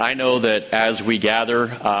I know that as we gather,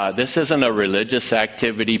 this isn't a religious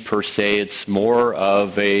activity per se. It's more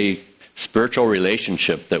of a spiritual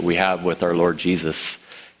relationship that we have with our Lord Jesus.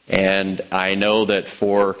 And I know that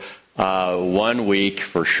for 1 week,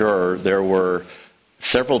 for sure, there were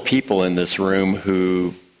several people in this room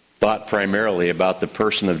who thought primarily about the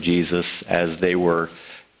person of Jesus as they were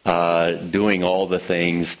doing all the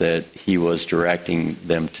things that he was directing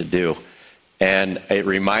them to do. And it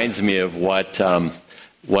reminds me of what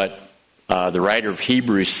the writer of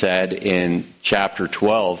Hebrews said in chapter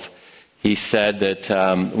 12. He said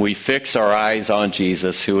that we fix our eyes on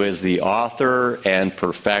Jesus, who is the author and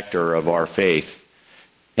perfecter of our faith.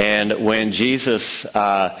 And when Jesus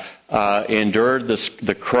endured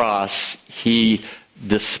the cross, he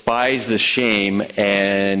despised the shame,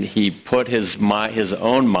 and he put his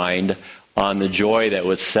own mind on the joy that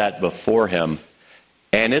was set before him.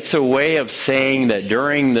 And it's a way of saying that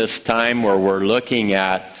during this time where we're looking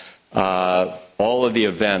at all of the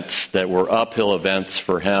events that were uphill events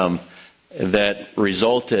for him that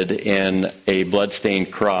resulted in a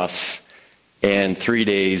bloodstained cross and 3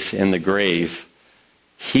 days in the grave,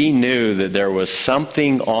 he knew that there was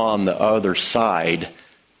something on the other side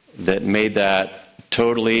that made that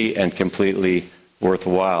totally and completely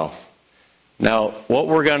worthwhile. Now, what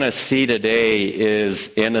we're going to see today is,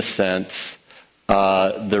 in a sense,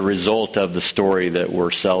 the result of the story that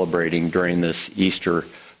we're celebrating during this Easter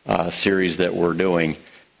series that we're doing.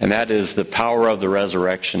 And that is the power of the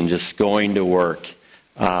resurrection just going to work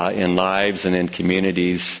in lives and in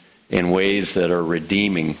communities in ways that are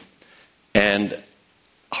redeeming. And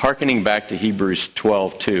hearkening back to Hebrews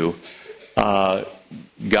 12:2,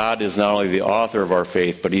 God is not only the author of our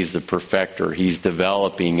faith, but he's the perfecter. He's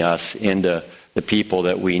developing us into the people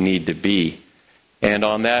that we need to be. And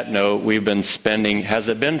on that note, we've been spending, has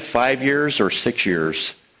it been 5 years or 6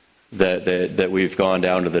 years that we've gone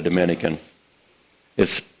down to the Dominican?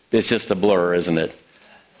 It's just a blur, isn't it?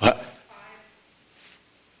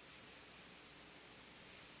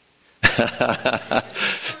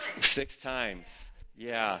 6 times.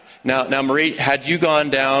 Yeah. Now, Marie, had you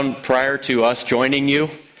gone down prior to us joining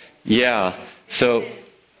you? Yeah. So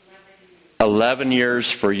 11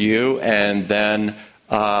 years for you, and then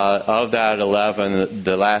of that 11,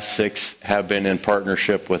 the last 6 have been in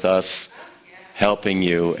partnership with us, helping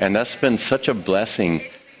you, and that's been such a blessing.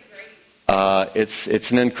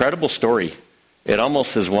 It's an incredible story. It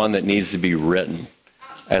almost is one that needs to be written.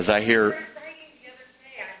 As I hear,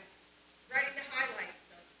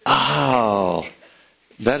 oh,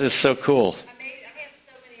 that is so cool. I had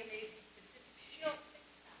so many amazing statistics.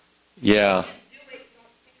 Yeah.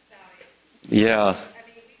 Yeah. I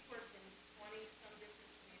mean, we've worked in 20-some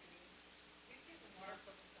different communities. We've given water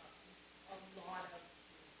a lot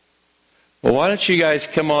of. Well, why don't you guys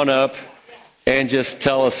come on up and just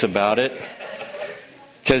tell us about it?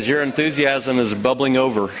 Because your enthusiasm is bubbling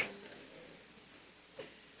over.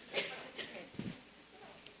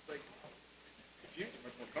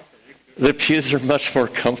 The pews are much more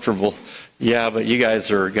comfortable. Yeah, but you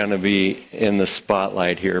guys are going to be in the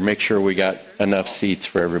spotlight here. Make sure we got enough seats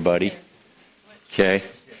for everybody. Okay.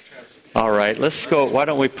 All right, let's go. Why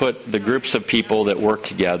don't we put the groups of people that work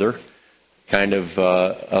together kind of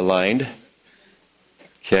aligned?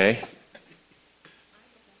 Okay.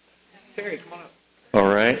 Terry, come on up.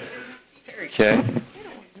 All right. Okay.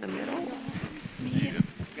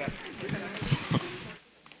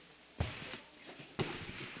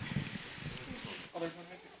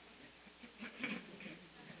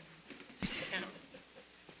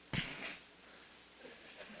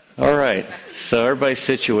 All right. So everybody's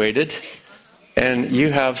situated. And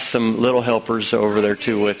you have some little helpers over there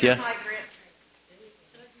too with you.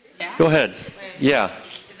 Go ahead. Yeah.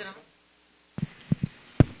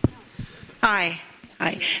 Hi.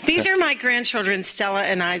 These are my grandchildren, Stella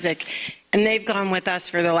and Isaac, and they've gone with us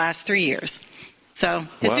for the last 3 years. So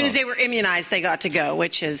as soon as they were immunized, they got to go,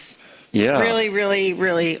 which is really, really,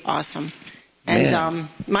 really awesome. And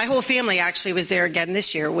my whole family actually was there again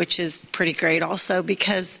this year, which is pretty great also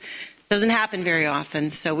because it doesn't happen very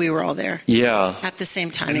often. So we were all there at the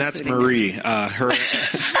same time. And that's Marie.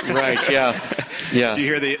 Right, yeah. Do you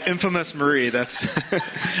hear the infamous Marie? That's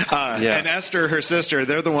and Esther, her sister.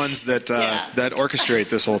 They're the ones that that orchestrate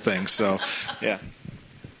this whole thing. So, yeah.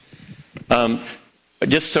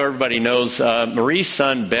 Just so everybody knows, Marie's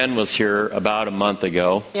son Ben was here about a month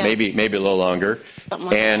ago, maybe a little longer,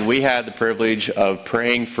 and we had the privilege of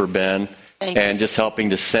praying for Ben and just helping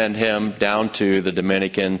to send him down to the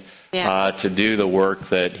Dominican to do the work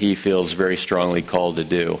that he feels very strongly called to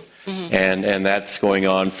do. and that's going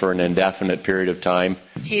on for an indefinite period of time.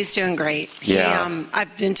 He's doing great. Yeah.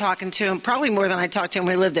 I've been talking to him probably more than I talked to him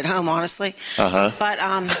when we lived at home, honestly.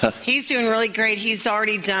 But he's doing really great. He's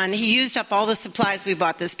already done. He used up all the supplies we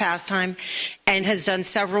bought this past time, and has done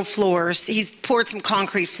several floors. He's poured some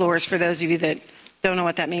concrete floors for those of you that don't know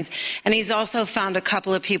what that means. And he's also found a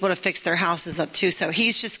couple of people to fix their houses up too. So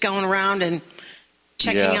he's just going around and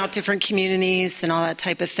checking out different communities and all that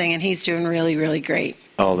type of thing. And he's doing really, really great.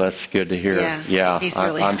 Oh, that's good to hear. Yeah, he's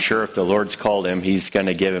really I'm sure if the Lord's called him, he's going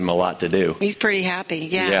to give him a lot to do. He's pretty happy.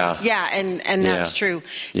 Yeah, and that's true.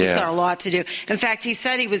 He's got a lot to do. In fact, he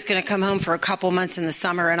said he was going to come home for a couple months in the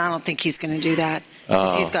summer, and I don't think he's going to do that.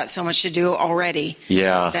 Because he's got so much to do already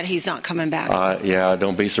that he's not coming back. So.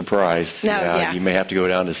 Don't be surprised. No, You may have to go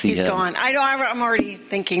down to see him. He's gone. I know. I'm already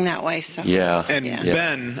thinking that way. So. Yeah. And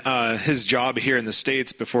Ben, his job here in the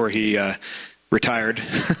States before he retired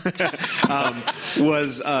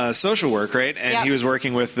was social work, right? And he was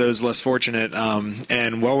working with those less fortunate.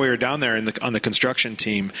 And while we were down there on the construction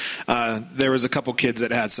team, there was a couple kids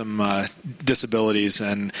that had some disabilities,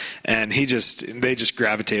 and they just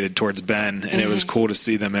gravitated towards Ben, and it was cool to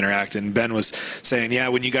see them interact. And Ben was saying,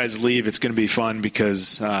 when you guys leave, it's going to be fun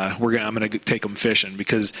because I'm going to take them fishing,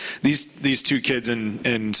 because these two kids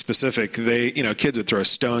in specific, kids would throw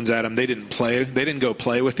stones at them. They didn't go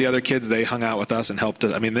play with the other kids. They hung out with us and helped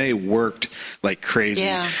us. I mean, they worked like crazy.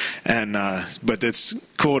 And but it's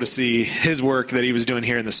cool to see his work that he was doing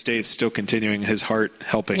here in the States still continuing, his heart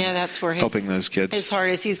helping. That's where helping those kids. His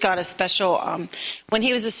heart is. He's got a special. When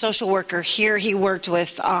he was a social worker here, he worked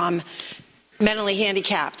with mentally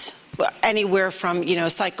handicapped. Anywhere from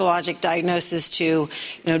psychological diagnosis to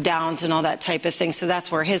Downs and all that type of thing. So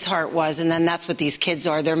that's where his heart was, and then that's what these kids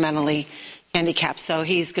are. They're mentally handicapped. So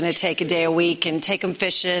he's going to take a day a week and take them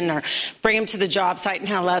fishing or bring them to the job site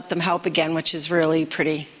and let them help again, which is really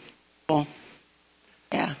pretty cool.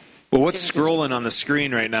 Yeah. Well, what's scrolling on the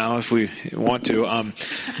screen right now, if we want to,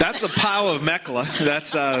 that's a pile of Mekla.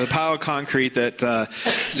 That's a pile of concrete that,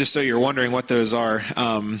 just so you're wondering what those are.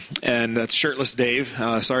 And that's Shirtless Dave.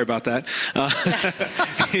 Sorry about that.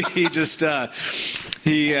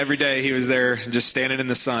 He every day he was there just standing in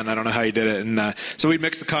the sun. I don't know how he did it. And so we'd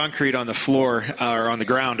mix the concrete on the floor or on the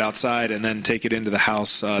ground outside and then take it into the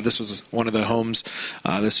house. This was one of the homes.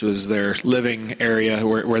 This was their living area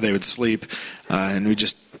where they would sleep. And we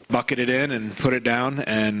just bucket it in and put it down.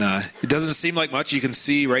 And it doesn't seem like much. You can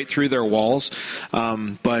see right through their walls.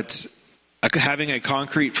 But having a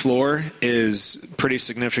concrete floor is pretty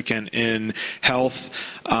significant in health,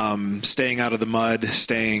 staying out of the mud,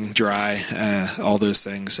 staying dry, all those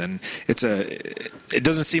things. And it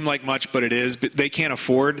doesn't seem like much, but it is. But they can't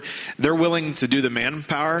afford. They're willing to do the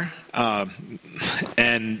manpower,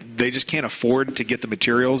 and they just can't afford to get the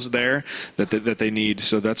materials there that they need.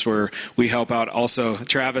 So that's where we help out. Also,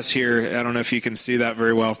 Travis here, I don't know if you can see that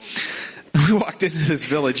very well. We walked into this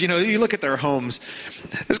village. You look at their homes.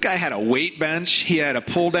 This guy had a weight bench. He had a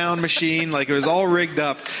pull-down machine. Like, it was all rigged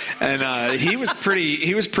up, and he was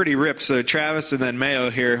pretty ripped. So Travis and then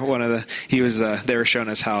Mayo here, they were showing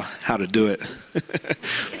us how to do it.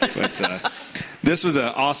 But this was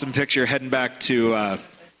an awesome picture heading back to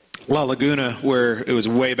La Laguna, where it was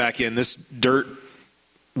way back in this dirt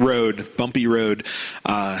road, bumpy road.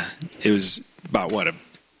 It was about a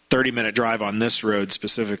 30-minute drive on this road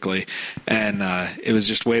specifically, and it was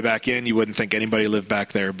just way back in. You wouldn't think anybody lived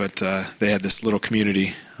back there, but they had this little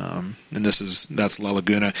community, and that's La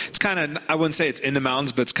Laguna. It's kind of, I wouldn't say it's in the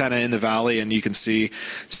mountains, but it's kind of in the valley, and you can see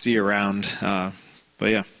around. But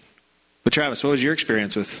yeah. But Travis, what was your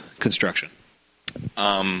experience with construction?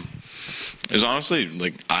 It was honestly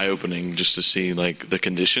like eye-opening just to see like the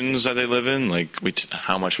conditions that they live in, like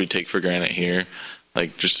how much we take for granted here.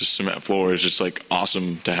 Like, just the cement floor is just, like,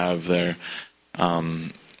 awesome to have there.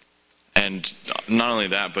 And not only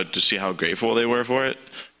that, but to see how grateful they were for it,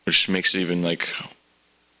 which makes it even, like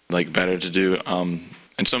better to do. And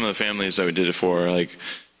some of the families that we did it for, like,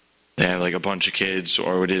 they have, like, a bunch of kids,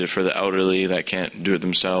 or we did it for the elderly that can't do it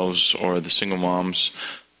themselves, or the single moms.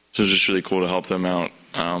 So it was just really cool to help them out.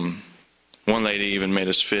 One lady even made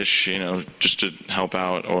us fish, just to help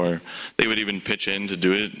out, or they would even pitch in to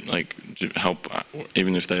do it, like, to help,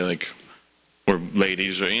 even if they, like, were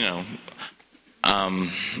ladies, or,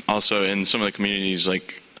 Also, in some of the communities,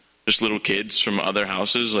 like, just little kids from other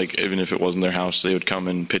houses, like, even if it wasn't their house, they would come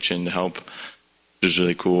and pitch in to help, which was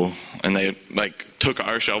really cool. And they, like, took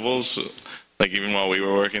our shovels, like, even while we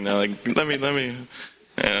were working, they're like, let me.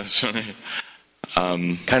 Yeah, it's funny.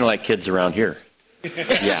 Kind of like kids around here.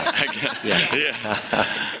 Yeah.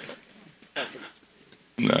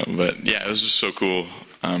 No, but yeah, it was just so cool.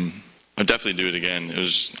 I'd definitely do it again. It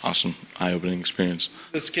was awesome, eye-opening experience.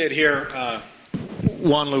 This kid here,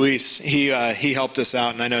 Juan Luis, he helped us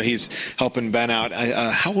out, and I know he's helping Ben out.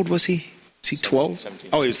 How old was he? Is he 12? 17.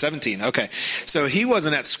 Oh, he was 17. Okay. So he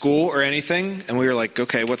wasn't at school or anything, and we were like,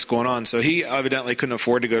 okay, what's going on? So he evidently couldn't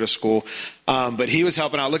afford to go to school, but he was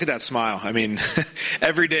helping out. Look at that smile. I mean,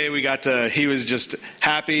 every day he was just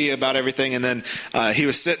happy about everything, and then he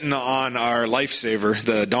was sitting on our lifesaver,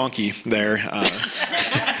 the donkey there.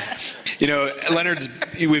 Leonard's,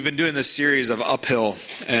 we've been doing this series of Uphill,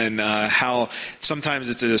 and how sometimes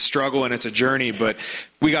it's a struggle and it's a journey, but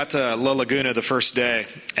we got to La Laguna the first day,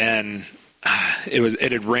 and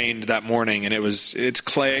it had rained that morning, and it's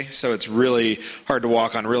clay, so it's really hard to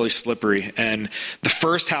walk on, really slippery. And the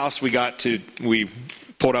first house we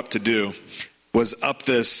pulled up to do was up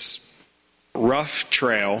this rough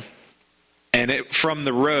trail, and from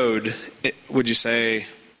the road, would you say,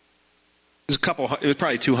 it was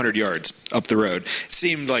probably 200 yards up the road. It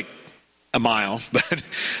seemed like a mile, but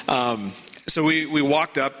so we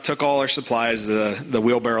walked up, took all our supplies, the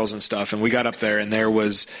wheelbarrows and stuff, and we got up there, and there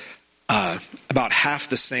was about half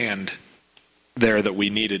the sand there that we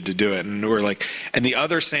needed to do it. And we're like, and the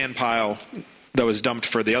other sand pile that was dumped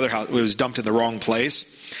for the other house, it was dumped in the wrong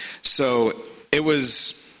place. So it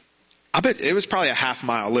was probably a half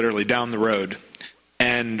mile literally down the road.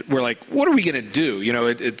 And we're like, what are we going to do?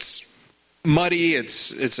 It's muddy,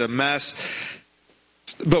 it's a mess.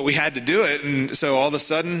 But we had to do it, and so all of a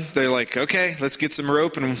sudden they're like, okay, let's get some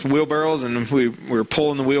rope and wheelbarrows, and we were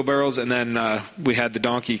pulling the wheelbarrows, and then we had the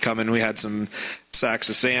donkey come in. We had some sacks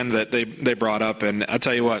of sand that they brought up, and I'll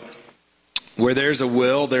tell you what, where there's a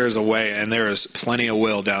will, there's a way, and there is plenty of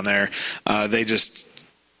will down there. They just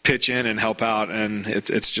pitch in and help out, and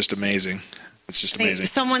it's just amazing. It's just amazing.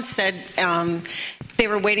 Someone said they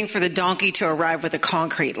were waiting for the donkey to arrive with the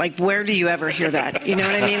concrete. Like, where do you ever hear that? You know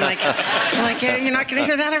what I mean? Like yeah, you're not going to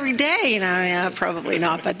hear that every day. Yeah, probably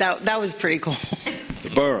not. But that was pretty cool.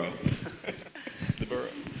 The burro.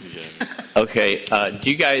 Okay. Do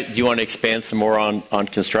you want to expand some more on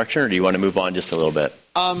construction, or do you want to move on just a little bit?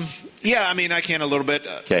 Yeah, I mean, I can a little bit.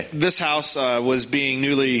 Okay. This house was being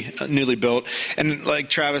newly built, and like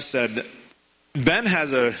Travis said, Ben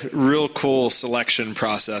has a real cool selection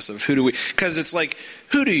process of because it's like,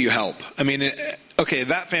 who do you help? I mean, okay,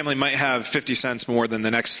 that family might have 50 cents more than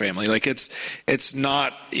the next family. Like, it's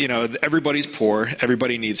not, everybody's poor,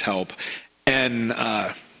 everybody needs help. And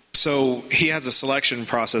so he has a selection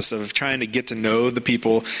process of trying to get to know the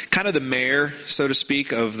people, kind of the mayor, so to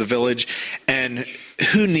speak, of the village, and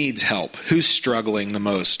who needs help, who's struggling the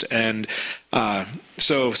most. And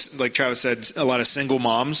so, like Travis said, a lot of single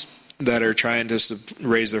moms that are trying to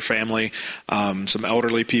raise their family, some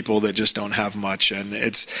elderly people that just don't have much, and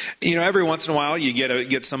it's every once in a while you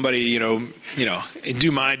get somebody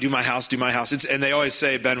do my house, and they always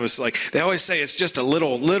say, Ben was like, they always say it's just a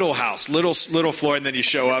little house, little floor, and then you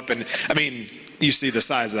show up, and I mean, you see the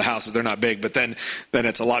size of the houses, they're not big, but then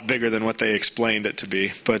it's a lot bigger than what they explained it to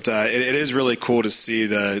be. But it is really cool to see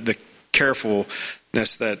the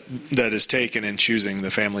carefulness that is taken in choosing the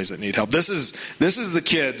families that need help. This is the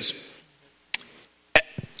kids.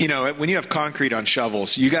 When you have concrete on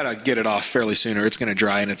shovels, you got to get it off fairly soon, or it's going to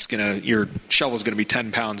dry, and your shovel's going to be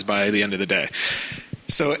 10 pounds by the end of the day.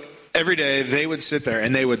 So every day they would sit there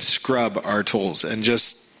and they would scrub our tools and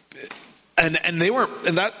and they weren't,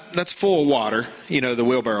 and that's full of water, the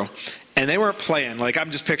wheelbarrow, and they weren't playing. Like, I'm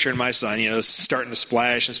just picturing my son, starting to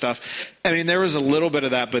splash and stuff. I mean, there was a little bit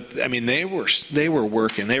of that, but I mean, they were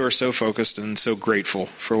working. They were so focused and so grateful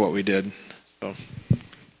for what we did.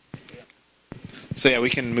 So yeah, we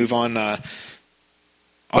can move on.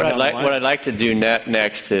 What I'd like to do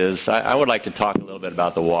next is I would like to talk a little bit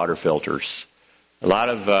about the water filters. A lot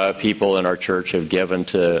of people in our church have given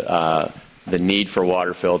to the need for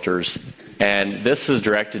water filters, and this is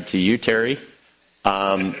directed to you, Terry,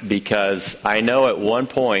 because I know at one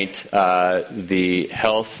point the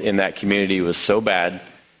health in that community was so bad,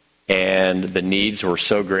 and the needs were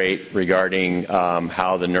so great regarding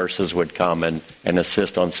how the nurses would come and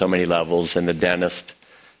assist on so many levels, and the dentist.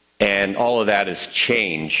 And all of that has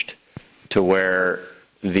changed to where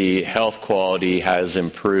the health quality has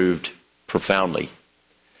improved profoundly.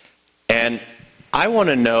 And I want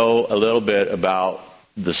to know a little bit about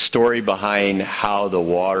the story behind how the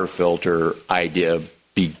water filter idea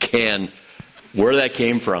began, where that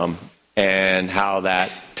came from, and how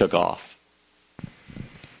that took off.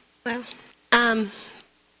 Well,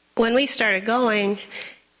 when we started going,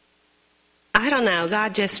 I don't know,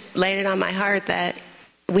 God just laid it on my heart that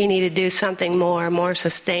we need to do something more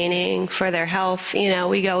sustaining for their health.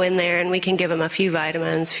 We go in there and we can give them a few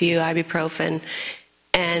vitamins, few ibuprofen,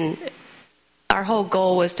 and our whole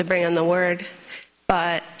goal was to bring them the Word,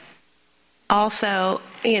 but also,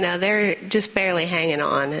 they're just barely hanging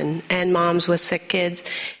on, and moms with sick kids.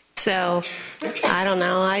 So, I don't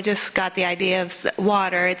know, I just got the idea of the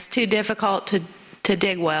water. It's too difficult to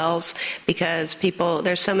dig wells because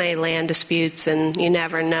there's so many land disputes, and you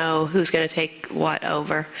never know who's going to take what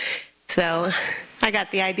over. So I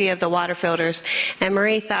got the idea of the water filters, and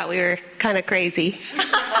Marie thought we were kind of crazy.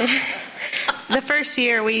 The first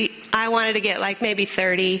year, I wanted to get like maybe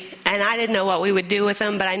 30, and I didn't know what we would do with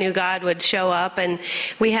them, but I knew God would show up, and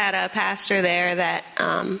we had a pastor there that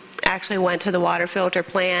actually went to the water filter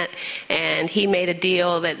plant, and he made a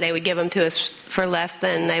deal that they would give them to us for less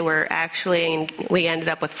than they were actually, and we ended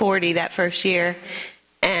up with 40 that first year.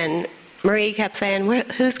 And Marie kept saying,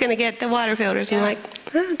 who's going to get the water filters? I'm like,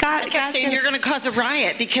 oh, God. I kept saying, you're going to cause a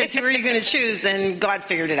riot because who are you going to choose? And God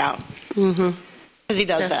figured it out. Mm-hmm. Because he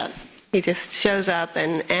does that. He just shows up,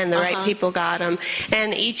 and the right people got him.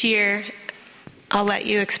 And each year, I'll let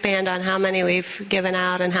you expand on how many we've given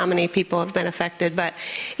out and how many people have been affected. But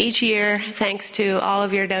each year, thanks to all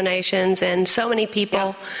of your donations, and so many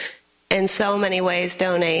people in so many ways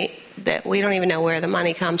donate that we don't even know where the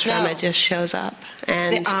money comes from. It just shows up.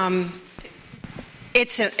 And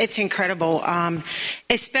it's incredible,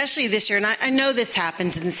 especially this year. And I know this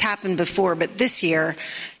happens, and it's happened before, but this year,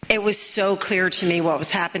 it was so clear to me what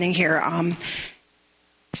was happening here.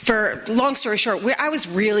 For long story short, I was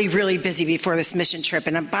really, really busy before this mission trip,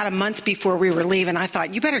 and about a month before we were leaving, I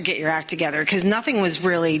thought, you better get your act together, because nothing was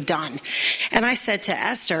really done. And I said to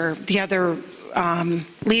Esther, the other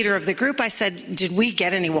leader of the group, I said, did we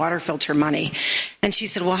get any water filter money? And she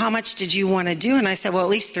said, well, how much did you want to do? And I said, well, at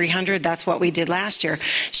least 300. That's what we did last year.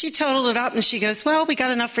 She totaled it up, and she goes, well, we got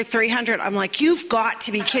enough for 300. I'm like, you've got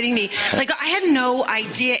to be kidding me. Like, I had no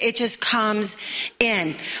idea. It just comes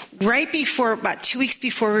in. Right before, about 2 weeks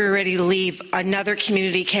before we were ready to leave, another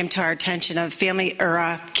community came to our attention, a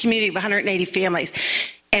community of 180 families.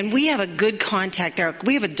 And we have a good contact there.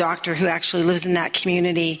 We have a doctor who actually lives in that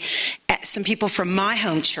community, some people from my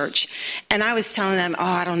home church. And I was telling them,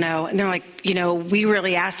 I don't know. And they're like, we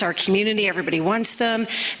really asked our community. Everybody wants them.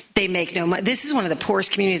 They make no money. This is one of the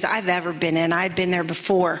poorest communities I've ever been in. I'd been there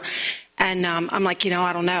before. And I'm like,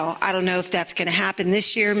 I don't know. I don't know if that's going to happen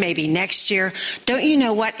this year, maybe next year. Don't you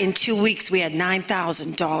know what? In 2 weeks, we had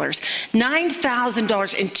 $9,000.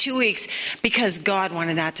 $9,000 in 2 weeks because God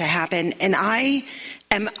wanted that to happen. And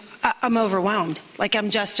I'm overwhelmed. Like,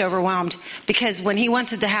 I'm just overwhelmed because when he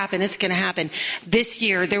wants it to happen, it's going to happen. This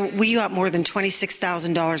year, we got more than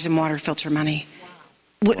 $26,000 in water filter money.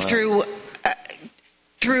 Wow.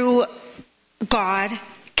 Through God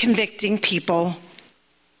convicting people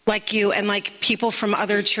like you and like people from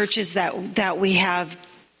other churches that we have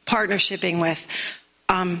partnershiping with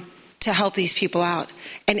to help these people out.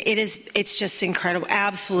 And it's just incredible,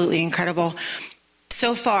 absolutely incredible.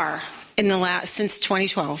 So far, since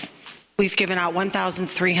 2012, we've given out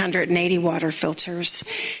 1,380 water filters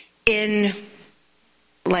in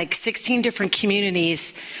like 16 different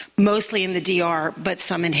communities, mostly in the DR, but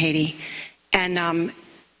some in Haiti. And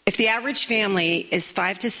if the average family is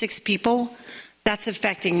 5 to 6 people, that's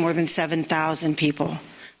affecting more than 7,000 people.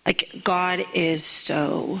 Like, God is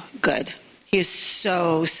so good. He is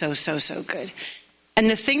so, so, so, so good. And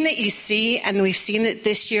the thing that you see, and we've seen it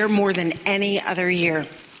this year more than any other year,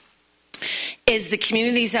 is the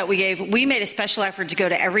communities that we gave. We made a special effort to go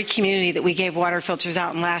to every community that we gave water filters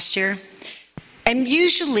out in last year. And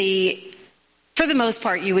usually, for the most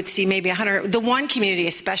part, you would see maybe 100. The one community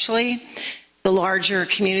especially, the larger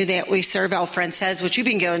community that we serve, El Francés, which we've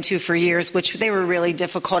been going to for years, which they were really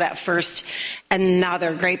difficult at first, and now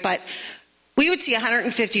they're great. But we would see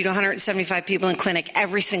 150 to 175 people in clinic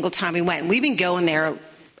every single time we went. And we've been going there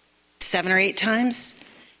 7 or 8 times.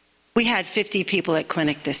 We had 50 people at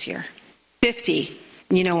clinic this year. 50.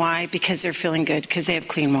 You know why? Because they're feeling good, because they have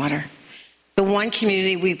clean water. The one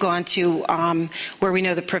community we've gone to where we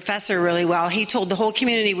know the professor really well, he told the whole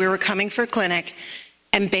community we were coming for clinic,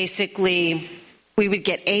 and basically we would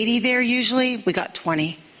get 80 there usually. We got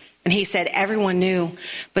 20. And he said everyone knew,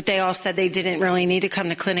 but they all said they didn't really need to come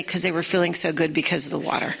to clinic because they were feeling so good because of the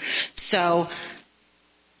water. So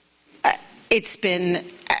it's been,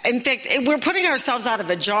 in fact, we're putting ourselves out of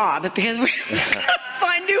a job because we're going to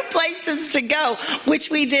find new places to go,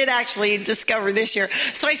 which we did actually discover this year.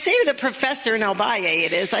 So I say to the professor in El Valle,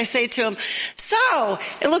 I say to him, so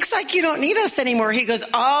it looks like you don't need us anymore. He goes,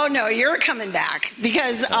 oh no, you're coming back,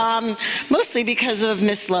 because mostly because of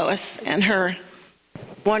Miss Lois and her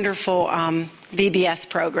wonderful VBS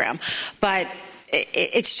program. But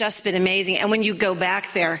it's just been amazing. And when you go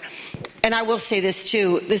back there, and I will say this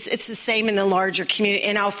too, it's the same in the larger community.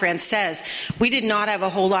 In Alfrancais, we did not have a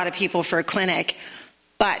whole lot of people for a clinic,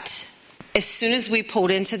 but as soon as we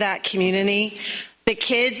pulled into that community, the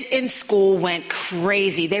kids in school went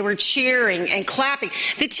crazy. They were cheering and clapping.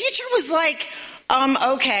 The teacher was like,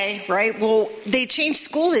 okay, right? Well, they changed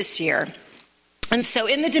school this year. And so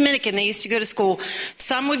in the Dominican, they used to go to school.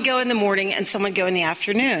 Some would go in the morning and some would go in the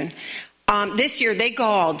afternoon. This year, they go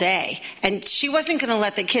all day. And she wasn't going to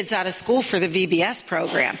let the kids out of school for the VBS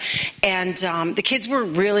program. And the kids were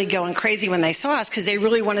really going crazy when they saw us because they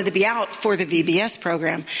really wanted to be out for the VBS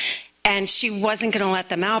program. And she wasn't going to let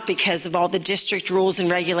them out because of all the district rules and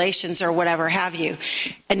regulations or whatever have you.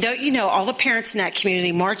 And don't you know, all the parents in that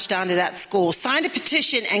community marched down to that school, signed a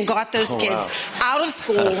petition, and got those kids out of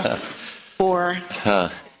school for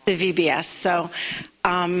the VBS. So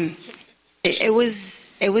it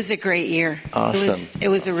was a great year. Awesome. It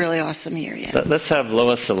was a really awesome year, yeah. Let's have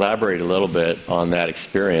Lois elaborate a little bit on that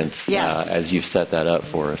experience as you set that up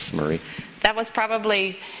for us, Marie. That was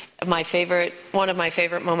probably one of my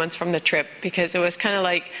favorite moments from the trip, because it was kind of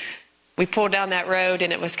like we pulled down that road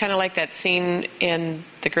and it was kind of like that scene in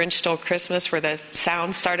The Grinch Stole Christmas where the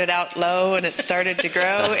sound started out low and it started to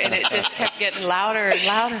grow and it just kept getting louder and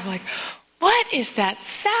louder. I'm like, what is that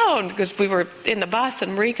sound? Because we were in the bus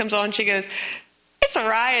and Marie comes on and she goes, it's a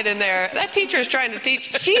riot in there. That teacher is trying to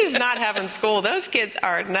teach. She's not having school. Those kids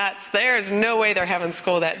are nuts. There's no way they're having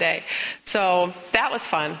school that day. So that was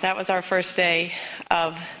fun. That was our first day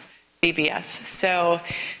of VBS. So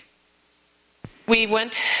we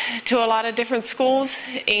went to a lot of different schools,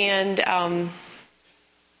 and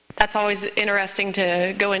that's always interesting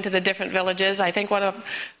to go into the different villages. I think one of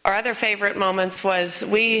our other favorite moments was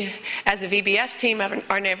we, as a VBS team,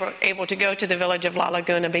 are never able to go to the village of La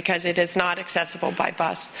Laguna because it is not accessible by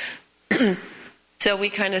bus. So we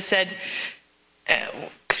kind of said,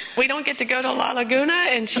 we don't get to go to La Laguna.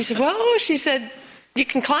 And she said, you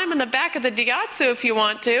can climb in the back of the Diatsu if you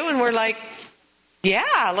want to. And we're like,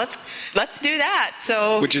 yeah, let's do that.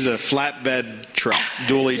 So, which is a flatbed truck,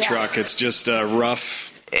 dually truck. It's just a rough.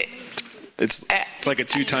 It's like a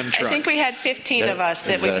 2-ton truck. I think we had 15 of us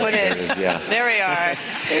that we put in. There we are.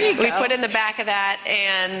 We put in the back of that,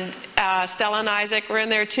 and Stella and Isaac were in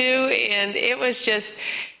there too. And it was just,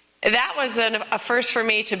 that was a first for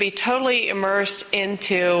me to be totally immersed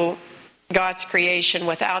into God's creation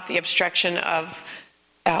without the obstruction of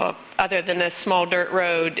other than a small dirt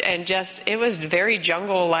road, and just, it was very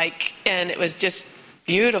jungle-like, and it was just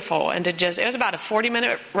beautiful. And it was about a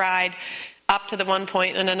 40-minute ride up to the one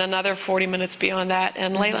point, and then another 40 minutes beyond that.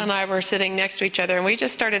 And Layla and I were sitting next to each other, and we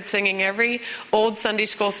just started singing every old Sunday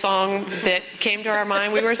school song that came to our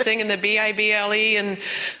mind. We were singing the Bible and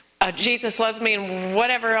Jesus Loves Me and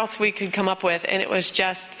whatever else we could come up with, and it was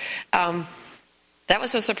just that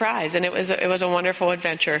was a surprise, and it was a wonderful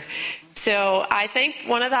adventure. So I think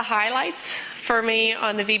one of the highlights for me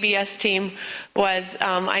on the VBS team was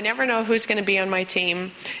I never know who's going to be on my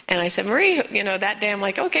team. And I said, Marie, that day I'm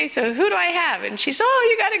like, okay, so who do I have? And she said, oh,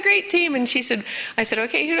 you got a great team. And I said,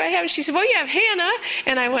 okay, who do I have? And she said, well, you have Hannah.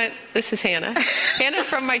 And I went, this is Hannah. Hannah's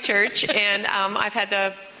from my church, and I've had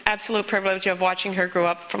the absolute privilege of watching her grow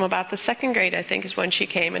up from about the second grade, I think, is when she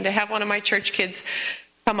came. And to have one of my church kids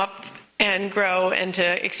come up and grow and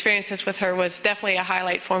to experience this with her was definitely a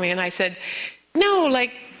highlight for me. And I said, no,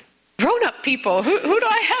 like grown-up people. Who do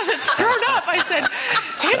I have that's grown up? I said,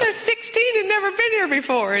 Hannah's 16 and never been here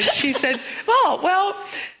before. And she said, well.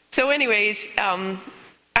 So anyways, I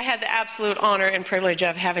had the absolute honor and privilege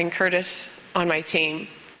of having Curtis on my team.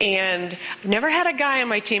 And I've never had a guy on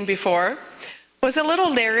my team before. Was a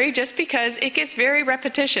little leery just because it gets very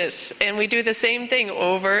repetitious, and we do the same thing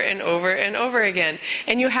over and over and over again.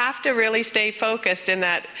 And you have to really stay focused in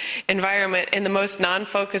that environment, in the most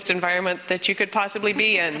non-focused environment that you could possibly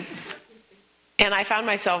be in. And I found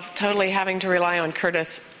myself totally having to rely on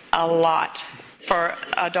Curtis a lot for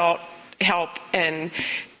adult help, and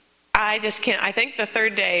I just can't. I think the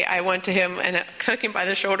third day I went to him and took him by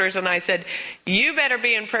the shoulders and I said, you better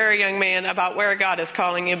be in prayer, young man, about where God is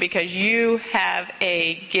calling you, because you have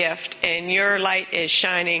a gift and your light is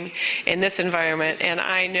shining in this environment, and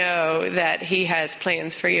I know that he has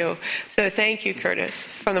plans for you. So thank you, Curtis,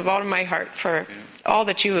 from the bottom of my heart for all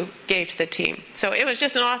that you gave to the team. So it was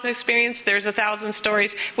just an awesome experience. There's 1,000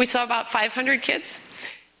 stories. We saw about 500 kids.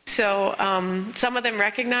 So some of them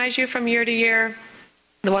recognize you from year to year.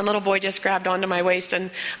 The one little boy just grabbed onto my waist,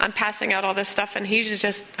 and I'm passing out all this stuff, and he was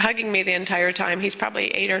just hugging me the entire time. He's probably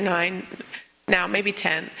 8 or 9 now, maybe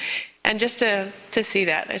 10. And just to see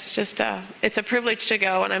that, it's just it's a privilege to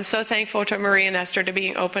go. And I'm so thankful to Marie and Esther to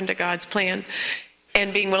being open to God's plan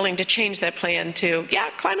and being willing to change that plan to,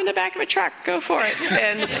 climb in the back of a truck, go for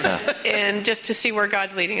it. And just to see where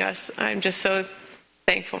God's leading us. I'm just so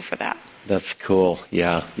thankful for that. That's cool.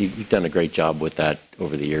 Yeah, you've done a great job with that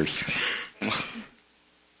over the years.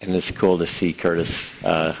 And it's cool to see Curtis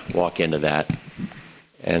walk into that.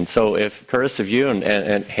 And so, if Curtis, if you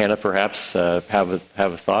and Hannah perhaps have a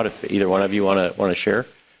thought, if either one of you want to share,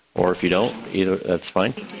 or if you don't, either that's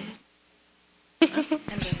fine.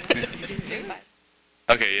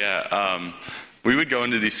 Okay, yeah. We would go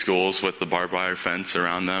into these schools with the barbed wire fence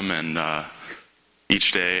around them, and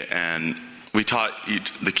each day, and we taught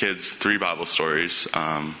the kids 3 Bible stories,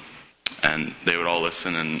 and they would all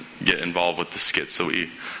listen and get involved with the skits that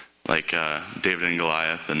we, like David and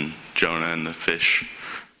Goliath and Jonah and the fish.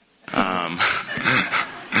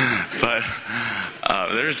 But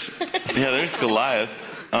there's Goliath.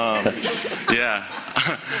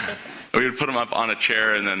 We would put him up on a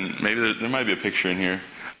chair, and then maybe there might be a picture in here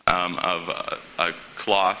of a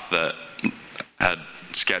cloth that had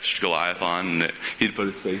sketched Goliath on, and he'd put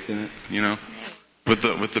his face in it, with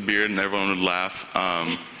the beard, and everyone would laugh.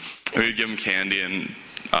 We would give him candy and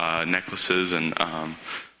necklaces, and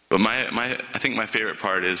but I think my favorite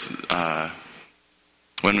part is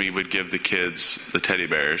when we would give the kids the teddy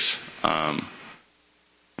bears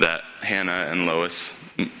that Hannah and Lois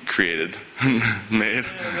made.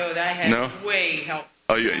 No, that had way help.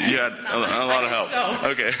 Oh, you had a lot of help. So.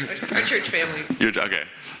 Okay. Our church family. Okay.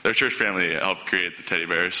 Their church family helped create the teddy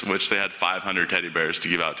bears, which they had 500 teddy bears to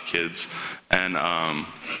give out to kids. And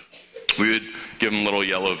we would give them little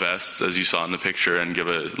yellow vests, as you saw in the picture, and give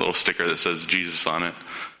a little sticker that says Jesus on it.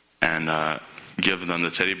 And give them the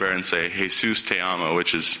teddy bear and say, Jesus te amo,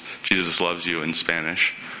 which is Jesus loves you in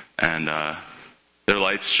Spanish. And their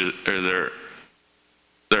lights,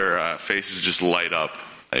 their faces just light up,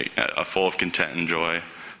 full of content and joy.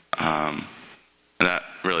 And that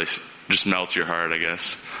really just melts your heart, I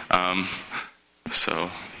guess. So,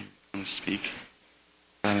 you want to speak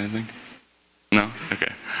about anything? No?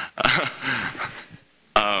 Okay.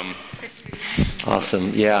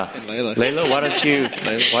 Awesome. Yeah. Layla,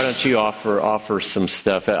 why don't you offer some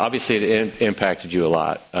stuff? Obviously, it impacted you a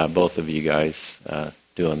lot, both of you guys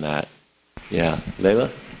doing that. Yeah. Layla?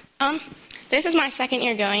 This is my second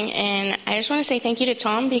year going, and I just want to say thank you to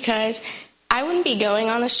Tom, because I wouldn't be going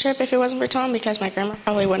on this trip if it wasn't for Tom, because my grandma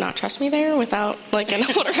probably would not trust me there without an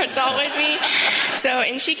older adult with me.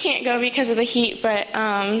 And she can't go because of the heat. But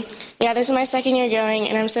this is my second year going,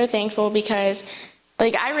 and I'm so thankful because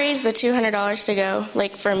I raised the $200 to go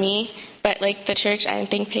for me, but the church I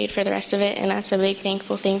think paid for the rest of it, and that's a big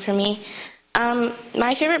thankful thing for me.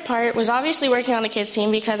 My favorite part was obviously working on the kids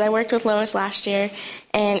team, because I worked with Lois last year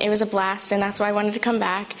and it was a blast, and that's why I wanted to come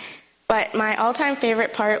back. But my all-time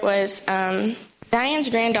favorite part was Diane's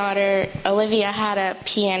granddaughter Olivia had a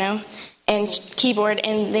piano and keyboard,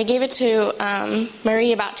 and they gave it to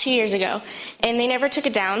Marie about 2 years ago, and they never took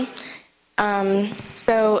it down. And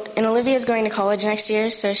Olivia's going to college next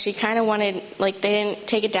year, so she kind of wanted, they didn't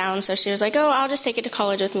take it down, so she was like, I'll just take it to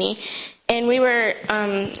college with me. And we were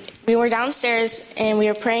downstairs, and we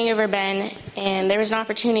were praying over Ben, and there was an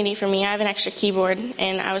opportunity for me. I have an extra keyboard,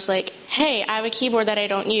 and I was like, hey, I have a keyboard that I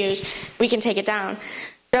don't use. We can take it down.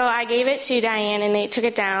 So I gave it to Diane, and they took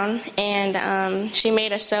it down, and she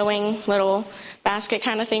made a sewing little basket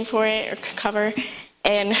kind of thing for it, or cover.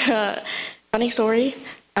 And funny story,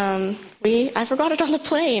 I forgot it on the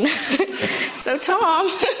plane. So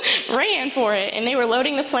Tom ran for it, and they were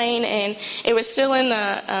loading the plane, and it was still in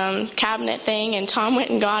the cabinet thing, and Tom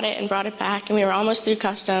went and got it and brought it back, and we were almost through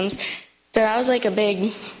customs. So that was a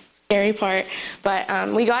big, scary part.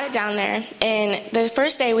 But we got it down there, and the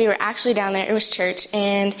first day we were actually down there, it was church,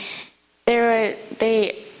 and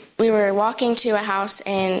we were walking to a house,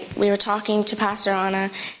 and we were talking to Pastor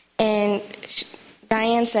Anna, and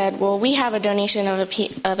Diane said, well, we have a donation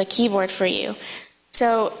of a keyboard for you.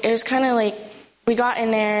 So it was kind of we got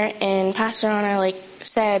in there, and Pastor Anna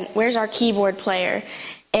said, where's our keyboard player?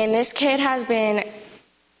 And this kid hasn't been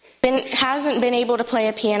able to play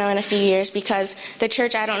a piano in a few years, because the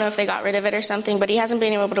church, I don't know if they got rid of it or something, but he hasn't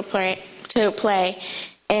been able to play.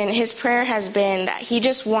 And his prayer has been that he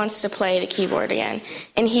just wants to play the keyboard again,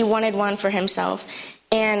 and he wanted one for himself.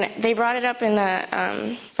 And they brought it up in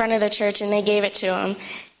the front of the church, and they gave it to him.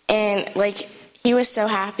 And, he was so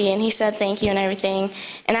happy, and he said thank you and everything.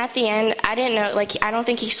 And at the end, I didn't know, I don't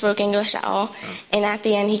think he spoke English at all. And at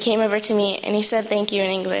the end, he came over to me, and he said thank you in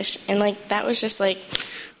English. And, that was just,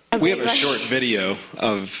 We have a short video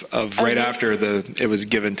of right after it was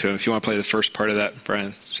given to him. If you want to play the first part of that,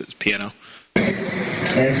 Brian, it's piano.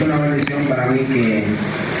 Es una bendición para mí que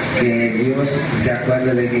Dios se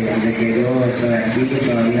acuerde de que yo estoy aquí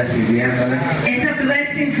todavía sirviéndole. It's a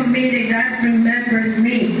blessing for me that God remembers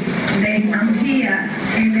me, that I'm here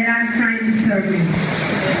and that I'm trying to serve Him.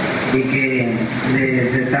 Y que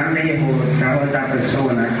de tan lejos trajo esta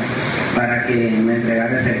persona para que me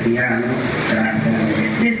entregara ese piano. Gracias.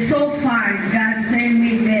 That so far God sent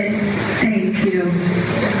me this. Thank you.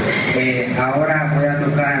 Ahora voy a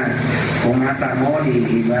tocar con más amor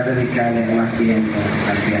y voy a dedicarle más tiempo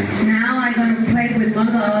al piano. Now I'm going to play with more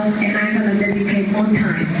love and I'm going to dedicate more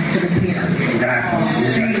time to the piano.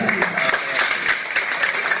 Gracias. Thank you.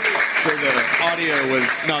 So the audio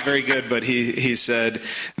was not very good, but he said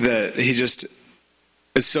that he just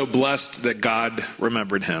is so blessed that God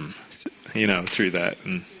remembered him, through that.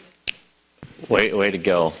 And Way to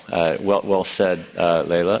go. Well said,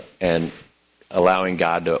 Layla. And allowing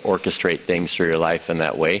God to orchestrate things through your life in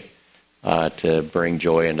that way to bring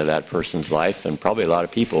joy into that person's life, and probably a lot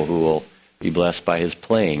of people who will be blessed by his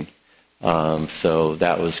playing. So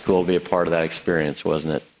that was cool to be a part of that experience,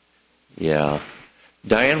 wasn't it? Yeah.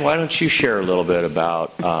 Diane, why don't you share a little bit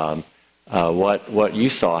about what you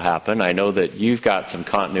saw happen? I know that you've got some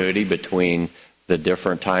continuity between the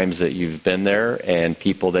different times that you've been there and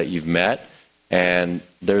people that you've met, and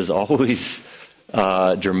there's always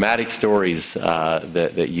dramatic stories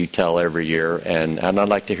that you tell every year, and I'd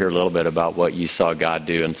like to hear a little bit about what you saw God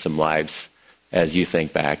do in some lives as you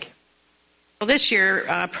think back. Well, this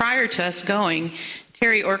year, prior to us going,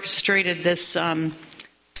 Terry orchestrated this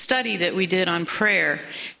study that we did on prayer,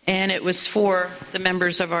 and it was for the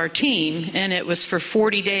members of our team, and it was for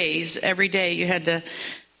 40 days. Every day you had to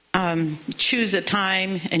choose a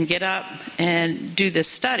time and get up and do this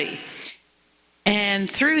study. And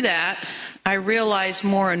through that, I realized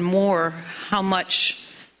more and more how much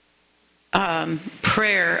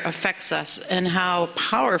prayer affects us and how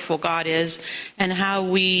powerful God is, and how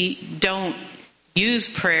we don't use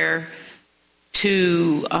prayer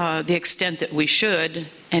to the extent that we should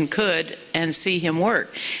and could and see Him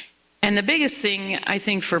work. And the biggest thing, I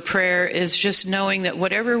think, for prayer is just knowing that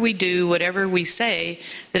whatever we do, whatever we say,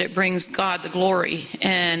 that it brings God the glory.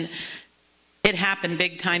 And it happened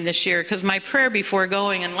big time this year, because my prayer before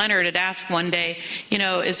going, and Leonard had asked one day,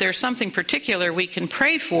 is there something particular we can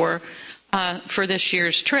pray for this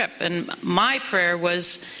year's trip? And my prayer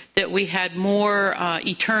was that we had more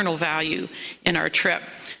eternal value in our trip.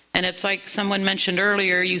 And it's like someone mentioned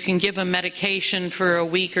earlier, you can give them medication for a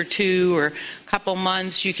week or two or a couple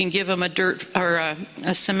months. You can give them a dirt or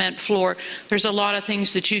a cement floor. There's a lot of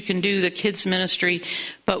things that you can do, the kids' ministry.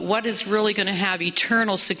 But what is really going to have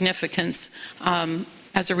eternal significance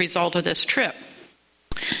as a result of this trip?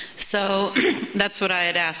 So that's what I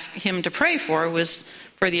had asked him to pray for, was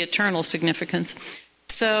for the eternal significance.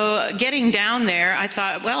 So getting down there, I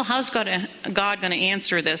thought, well, how's God going to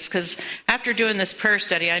answer this? Because after doing this prayer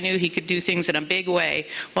study, I knew He could do things in a big way.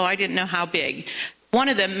 Well, I didn't know how big. One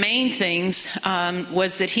of the main things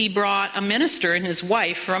was that He brought a minister and his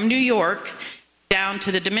wife from New York down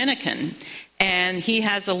to the Dominican. And he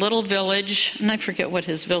has a little village, and I forget what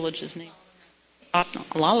his village's name is.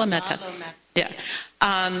 Lalameta. Yeah.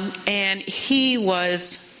 And he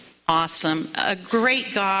was awesome. A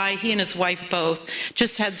great guy. He and his wife both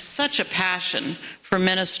just had such a passion for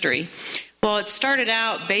ministry. Well, it started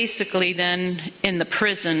out basically then in the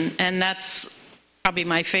prison, and that's probably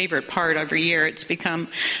my favorite part every year. It's become,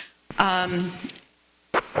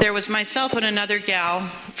 there was myself and another gal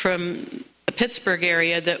from the Pittsburgh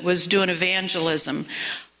area that was doing evangelism.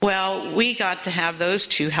 Well, we got to have those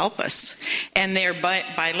two help us, and they're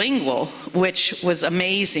bilingual, which was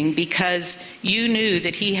amazing, because you knew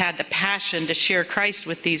that he had the passion to share Christ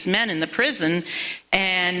with these men in the prison,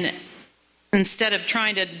 and instead of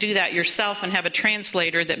trying to do that yourself and have a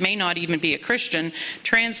translator that may not even be a Christian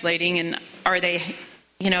translating, and are they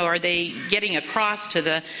getting across to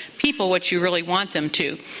the people what you really want them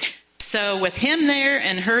to? So with him there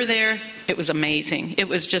and her there, it was amazing. It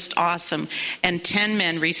was just awesome. And 10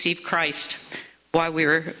 men received Christ while we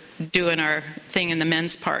were doing our thing in the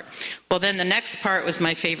men's part. Well, then the next part was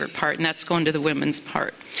my favorite part, and that's going to the women's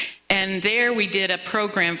part. And there we did a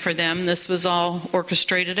program for them. This was all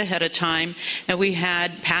orchestrated ahead of time. And we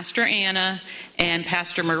had Pastor Anna and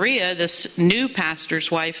Pastor Maria, this new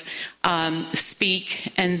pastor's wife,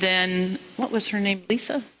 speak. And then, what was her name?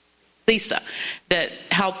 Lisa, that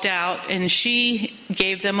helped out, and she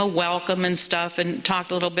gave them a welcome and stuff and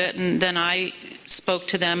talked a little bit, and then I spoke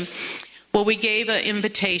to them. Well, we gave an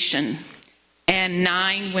invitation, and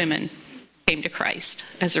 9 women came to Christ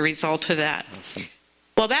as a result of that. Awesome.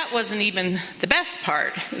 Well, that wasn't even the best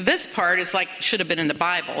part. This part is like, should have been in the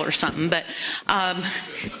Bible or something. But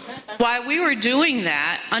while we were doing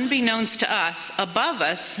that, unbeknownst to us, above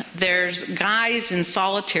us, there's guys in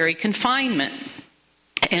solitary confinement.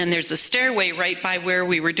 And there's a stairway right by where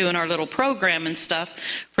we were doing our little program and stuff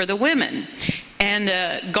for the women. And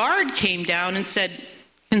the guard came down and said,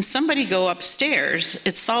 can somebody go upstairs?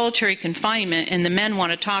 It's solitary confinement, and the men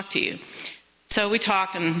want to talk to you. So we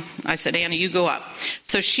talked, and I said, Anna, you go up.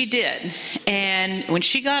 So she did. And when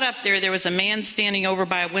she got up there, there was a man standing over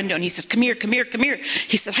by a window, and he says, come here, come here, come here.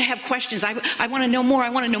 He said, I have questions. I want to know more. I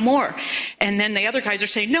want to know more. And then the other guys are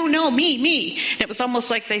saying, no, me. And it was almost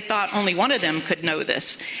like they thought only one of them could know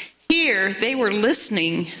this. Here, they were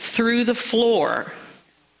listening through the floor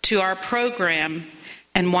to our program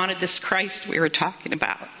and wanted this Christ we were talking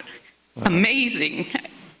about. Wow. Amazing.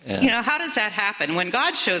 Yeah. You know, how does that happen? When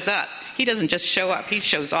God shows up, he doesn't just show up, he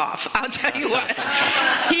shows off. I'll tell you what.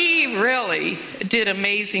 He really did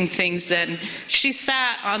amazing things then. She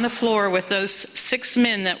sat on the floor with those 6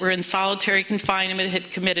 men that were in solitary confinement,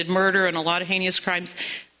 had committed murder and a lot of heinous crimes,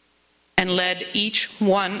 and led each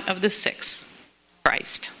one of the 6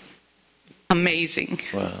 Christ. Amazing.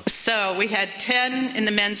 Wow. So we had 10 in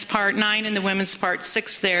the men's part, 9 in the women's part,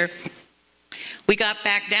 6 there. We got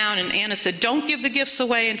back down, and Anna said, don't give the gifts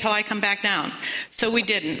away until I come back down. So we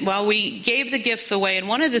didn't. Well, we gave the gifts away, and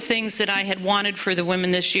one of the things that I had wanted for the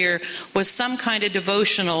women this year was some kind of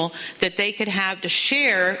devotional that they could have to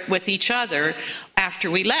share with each other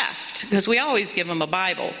after we left, because we always give them a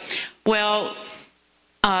Bible. Well,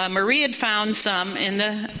 Marie had found some in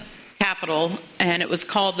the Capitol, and it was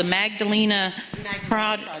called the Magdalena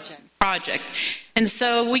Project. And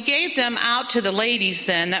so we gave them out to the ladies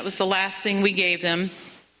then. That was the last thing we gave them.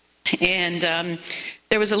 And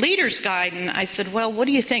there was a leader's guide, and I said, well, what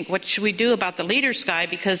do you think? What should we do about the leader's guide?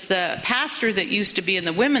 Because the pastor that used to be in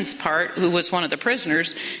the women's part, who was one of the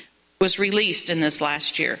prisoners, was released in this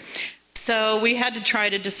last year. So we had to try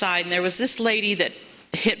to decide. And there was this lady that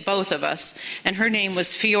hit both of us, and her name was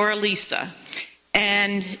Fiorelisa.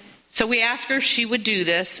 And so we asked her if she would do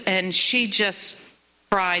this, and she just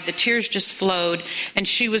cried. The tears just flowed, and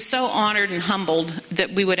she was so honored and humbled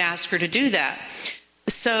that we would ask her to do that.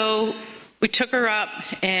 So we took her up,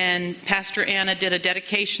 and Pastor Anna did a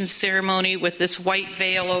dedication ceremony with this white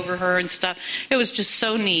veil over her and stuff. It was just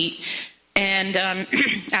so neat. And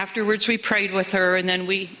afterwards we prayed with her, and then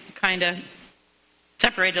we kind of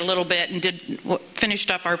separated a little bit and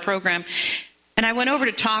finished up our program. And I went over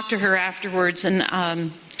to talk to her afterwards,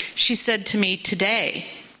 and she said to me, today.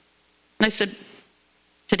 And I said,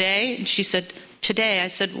 today? And she said, today. I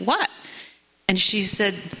said, what? And she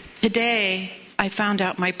said, today I found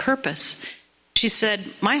out my purpose. She said,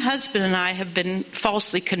 my husband and I have been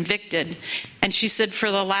falsely convicted. And she said,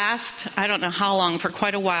 for the last, I don't know how long, for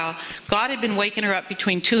quite a while, God had been waking her up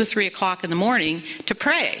between 2 or 3 o'clock in the morning to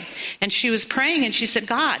pray. And she was praying, and she said,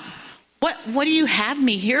 God, what do you have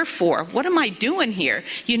me here for? What am I doing here?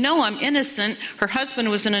 You know I'm innocent. Her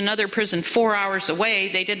husband was in another prison 4 hours away.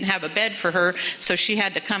 They didn't have a bed for her, so she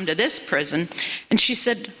had to come to this prison. And she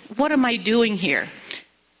said, what am I doing here?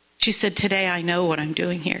 She said, today I know what I'm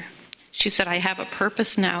doing here. She said, I have a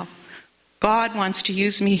purpose now. God wants to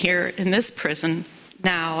use me here in this prison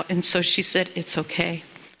now. And so she said, it's okay.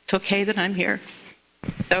 It's okay that I'm here.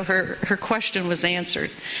 So her question was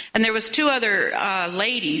answered. And there was 2 other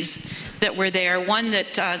ladies that were there. One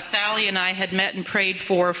that Sally and I had met and prayed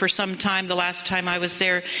for some time. The last time I was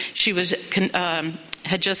there, she was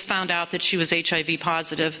had just found out that she was HIV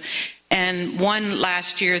positive. And one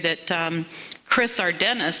last year that Chris, our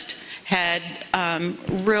dentist, had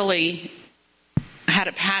really had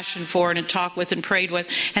a passion for and had talked with and prayed with,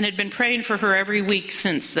 and had been praying for her every week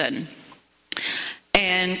since then.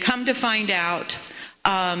 And come to find out,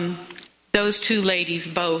 those 2 ladies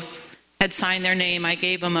both had signed their name. I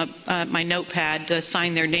gave them my notepad to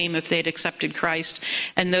sign their name if they'd accepted Christ.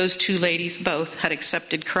 And those 2 ladies both had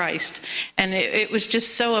accepted Christ. And it was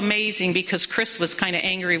just so amazing, because Chris was kind of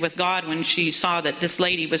angry with God when she saw that this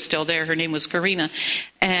lady was still there. Her name was Karina.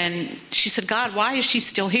 And she said, God, why is she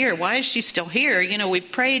still here? Why is she still here? You know,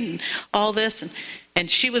 we've prayed and all this. And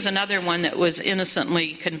she was another one that was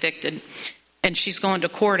innocently convicted. And she's going to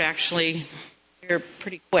court, actually, here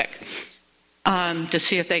pretty quick. To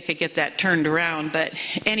see if they could get that turned around. But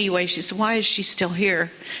anyway, she said, why is she still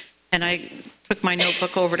here? And I took my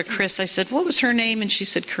notebook over to Chris. I said, what was her name? And she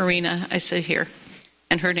said, Karina. I said, here.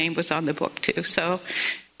 And her name was on the book too. So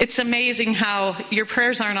it's amazing how your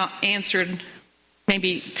prayers are not answered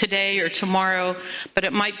maybe today or tomorrow, but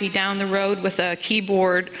it might be down the road with a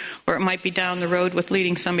keyboard, or it might be down the road with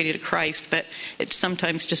leading somebody to Christ. But it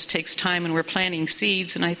sometimes just takes time, and we're planting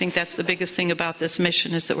seeds. And I think that's the biggest thing about this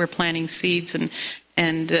mission, is that we're planting seeds,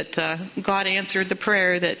 and that God answered the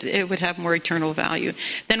prayer that it would have more eternal value.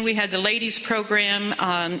 Then we had the ladies program.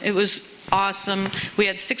 It was awesome. We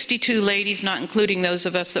had 62 ladies, not including those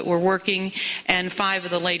of us that were working, and 5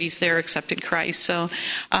 of the ladies there accepted Christ. So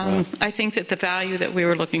I think that the value that we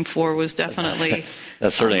were looking for was definitely...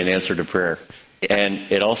 That's certainly an answer to prayer. And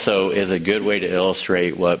it also is a good way to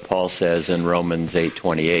illustrate what Paul says in Romans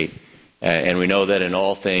 8:28. And we know that in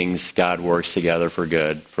all things God works together for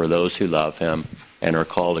good for those who love him and are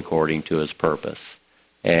called according to his purpose.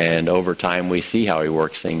 And over time, we see how he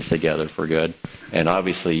works things together for good. And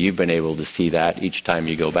obviously, you've been able to see that each time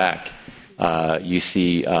you go back. You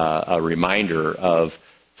see a reminder of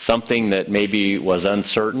something that maybe was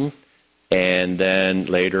uncertain, and then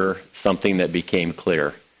later something that became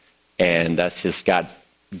clear. And that's just got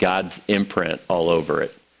God's imprint all over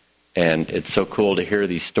it. And it's so cool to hear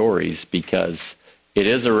these stories, because it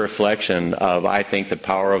is a reflection of, I think, the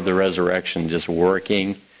power of the resurrection just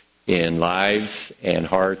working in lives and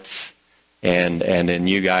hearts and in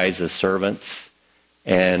you guys as servants.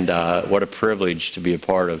 And what a privilege to be a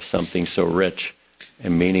part of something so rich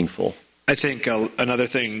and meaningful. I think another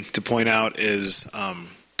thing to point out is,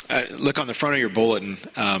 look on the front of your bulletin,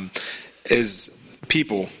 is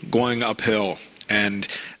people going uphill. And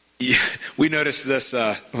we noticed this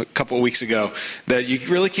a couple of weeks ago, that you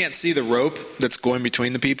really can't see the rope that's going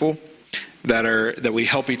between the people that we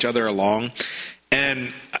help each other along.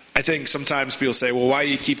 And I think sometimes people say, well, why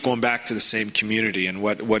do you keep going back to the same community, and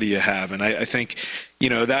what do you have? And I think,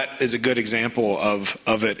 that is a good example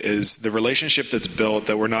of it, is the relationship that's built,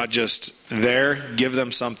 that we're not just there, give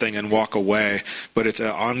them something and walk away, but it's an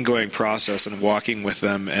ongoing process and walking with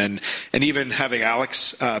them. And even having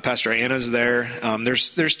Alex, Pastor Anna's there.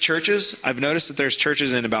 There's churches. I've noticed that there's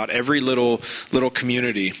churches in about every little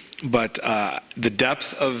community, but the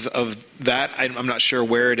depth of that, I'm not sure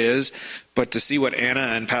where it is. But to see what Anna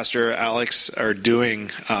and Pastor Alex are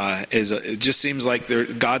doing it just seems like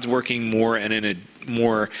God's working more and in a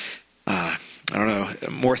more,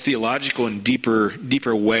 more theological and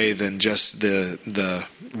deeper way than just the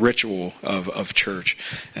ritual of church,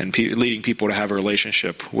 and leading people to have a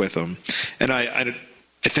relationship with them. And I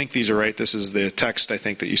think these are right. This is the text, I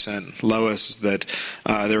think, that you sent, Lois, that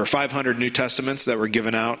there were 500 New Testaments that were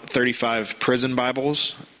given out, 35 prison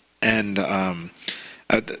Bibles, and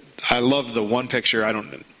I love the one picture.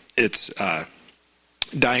 It's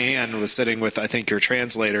Diane was sitting with, I think, your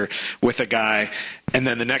translator, with a guy, and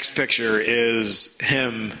then the next picture is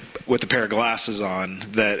him with a pair of glasses on,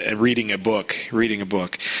 and reading a book.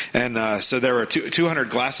 And so there were 200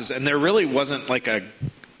 glasses, and there really wasn't like a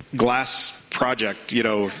glass project,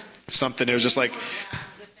 something. It was just like,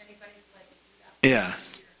 yeah.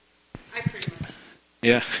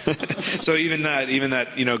 Yeah. So even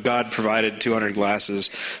that, God provided 200 glasses.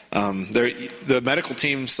 The medical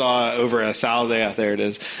team saw over 1,000. Yeah, there it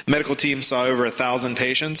is. The medical team saw over 1,000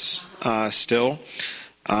 patients. Still,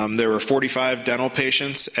 there were 45 dental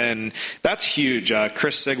patients, and that's huge.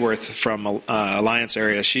 Chris Sigworth from Alliance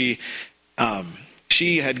area. She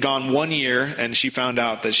had gone 1 year, and she found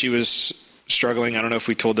out that she was struggling. I don't know if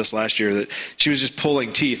we told this last year, that she was just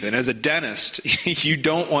pulling teeth. And as a dentist, you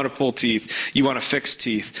don't want to pull teeth. You want to fix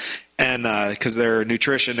teeth. And because their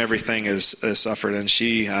nutrition, everything is suffered. And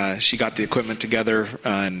she got the equipment together.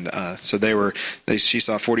 And so she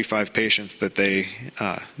saw 45 patients that they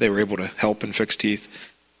were able to help and fix teeth.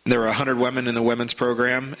 And there were 100 women in the women's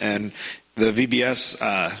program. And the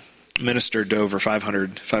VBS ministered to over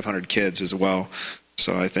 500 kids as well.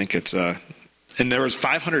 So I think it's... and there was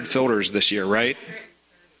 500 filters this year, right?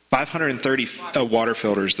 530 water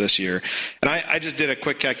filters this year. And I just did a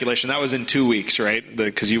quick calculation. That was in 2 weeks, right?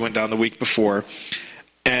 Because you went down the week before.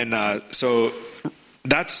 And so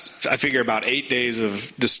that's, I figure, about 8 days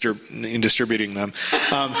of distributing them,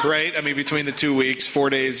 right? I mean, between the 2 weeks, 4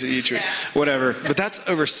 days each week, whatever. But that's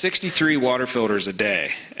over 63 water filters a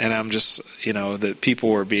day. And I'm just, that people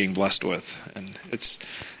were being blessed with. And it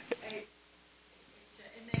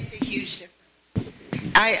makes a huge difference.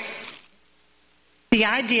 The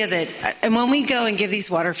idea that, and when we go and give these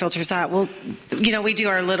water filters out, we do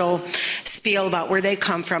our little spiel about where they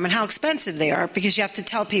come from and how expensive they are, because you have to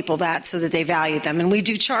tell people that so that they value them. And we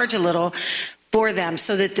do charge a little for them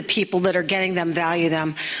so that the people that are getting them value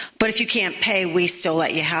them. But if you can't pay, we still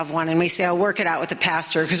let you have one. And we say, I'll work it out with the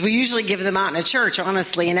pastor, because we usually give them out in a church,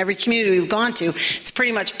 honestly. In every community we've gone to, it's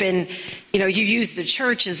pretty much been, you use the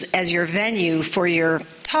church as your venue for your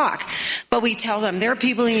talk. But we tell them there are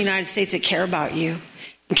people in the United States that care about you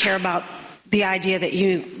and care about the idea that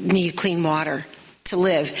you need clean water to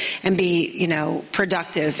live and be,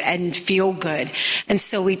 productive and feel good. And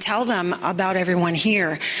so we tell them about everyone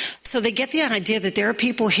here. So they get the idea that there are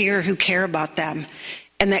people here who care about them,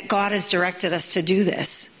 and that God has directed us to do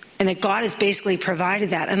this, and that God has basically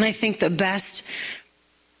provided that. And I think the best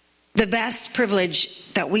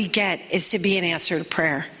privilege that we get is to be an answer to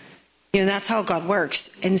prayer. That's how God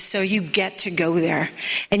works. And so you get to go there,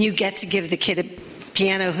 and you get to give the kid a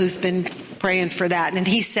piano who's been praying for that. And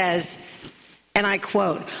he says, and I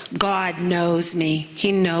quote, God knows me.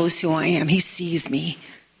 He knows who I am. He sees me.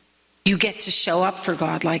 You get to show up for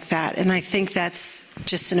God like that. And I think that's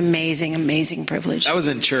just an amazing, amazing privilege. I was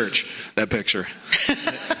in church, that picture.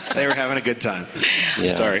 They were having a good time. Yeah.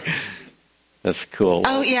 Sorry. That's cool.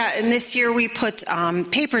 Oh, yeah. And this year we put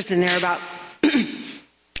papers in there about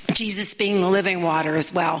Jesus being the living water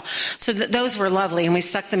as well. So those were lovely, and we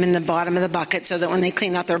stuck them in the bottom of the bucket so that when they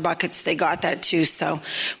cleaned out their buckets, they got that too. So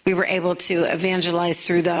we were able to evangelize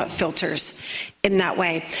through the filters in that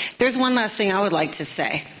way. There's one last thing I would like to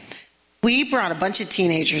say. We brought a bunch of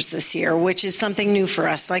teenagers this year, which is something new for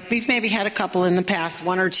us. Like, we've maybe had a couple in the past,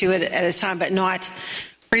 1 or 2 at a time, but not,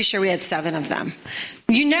 pretty sure we had 7 of them.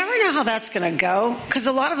 You never know how that's going to go, because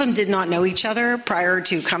a lot of them did not know each other prior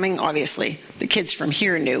to coming. Obviously, the kids from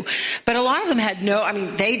here knew. But a lot of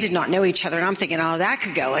them they did not know each other. And I'm thinking, that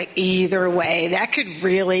could go either way. That could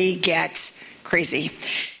really get crazy.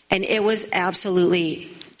 And it was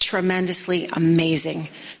absolutely tremendously amazing.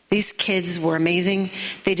 These kids were amazing.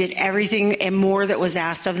 They did everything and more that was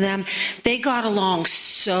asked of them. They got along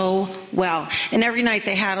so well. And every night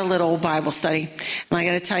they had a little Bible study. And I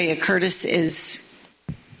got to tell you, Curtis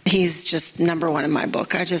he's just number one in my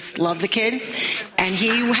book. I just love the kid. And he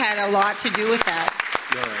had a lot to do with that.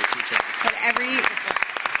 Had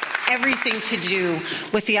everything to do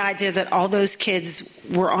with the idea that all those kids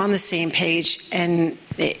were on the same page. And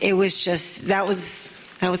it was just, that was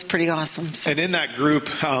pretty awesome. So. And in that group,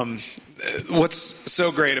 what's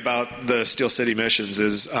so great about the Steel City Missions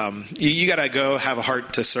is you got to go have a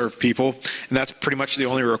heart to serve people, and that's pretty much the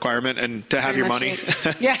only requirement, and to have your money.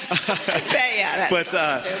 Yeah. But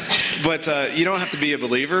you don't have to be a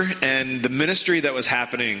believer, and the ministry that was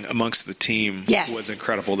happening amongst the team was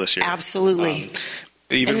incredible this year. Absolutely.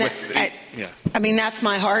 That's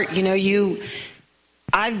my heart.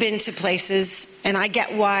 I've been to places, and I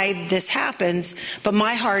get why this happens, but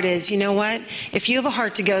my heart is, you know what? If you have a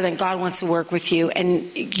heart to go, then God wants to work with you,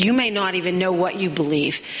 and you may not even know what you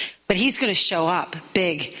believe, but He's going to show up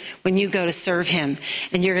big when you go to serve Him,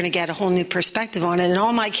 and you're going to get a whole new perspective on it. And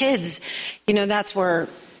all my kids, that's where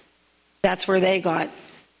they got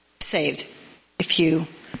saved, if you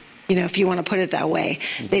want to put it that way.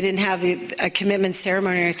 They didn't have a commitment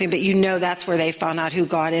ceremony or anything, but that's where they found out who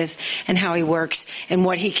God is and how He works and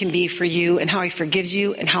what He can be for you and how He forgives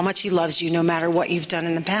you and how much He loves you no matter what you've done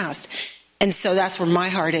in the past. And so that's where my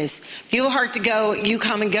heart is. If you have a heart to go, you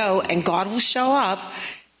come and go, and God will show up,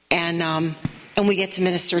 and we get to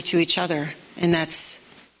minister to each other. And that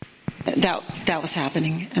was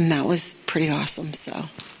happening, and that was pretty awesome. So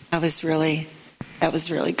that was really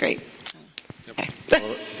great. Okay.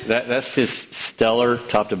 Well, that's just stellar,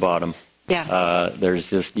 top to bottom. Yeah.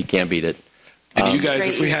 You can't beat it. And you guys,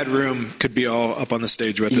 if we had room, could be all up on the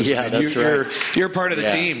stage with us. Yeah, that's right. You're part of the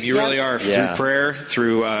team. You really are, through prayer,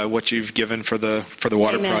 through what you've given for the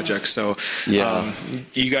water project. So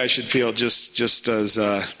you guys should feel just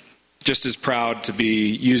as proud to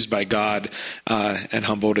be used by God and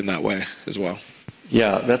humbled in that way as well.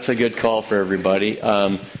 Yeah, that's a good call for everybody.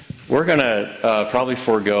 We're going to probably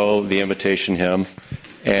forego the invitation hymn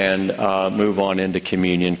and move on into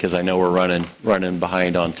communion, because I know we're running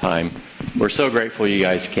behind on time. We're so grateful you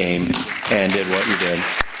guys came and did what you did.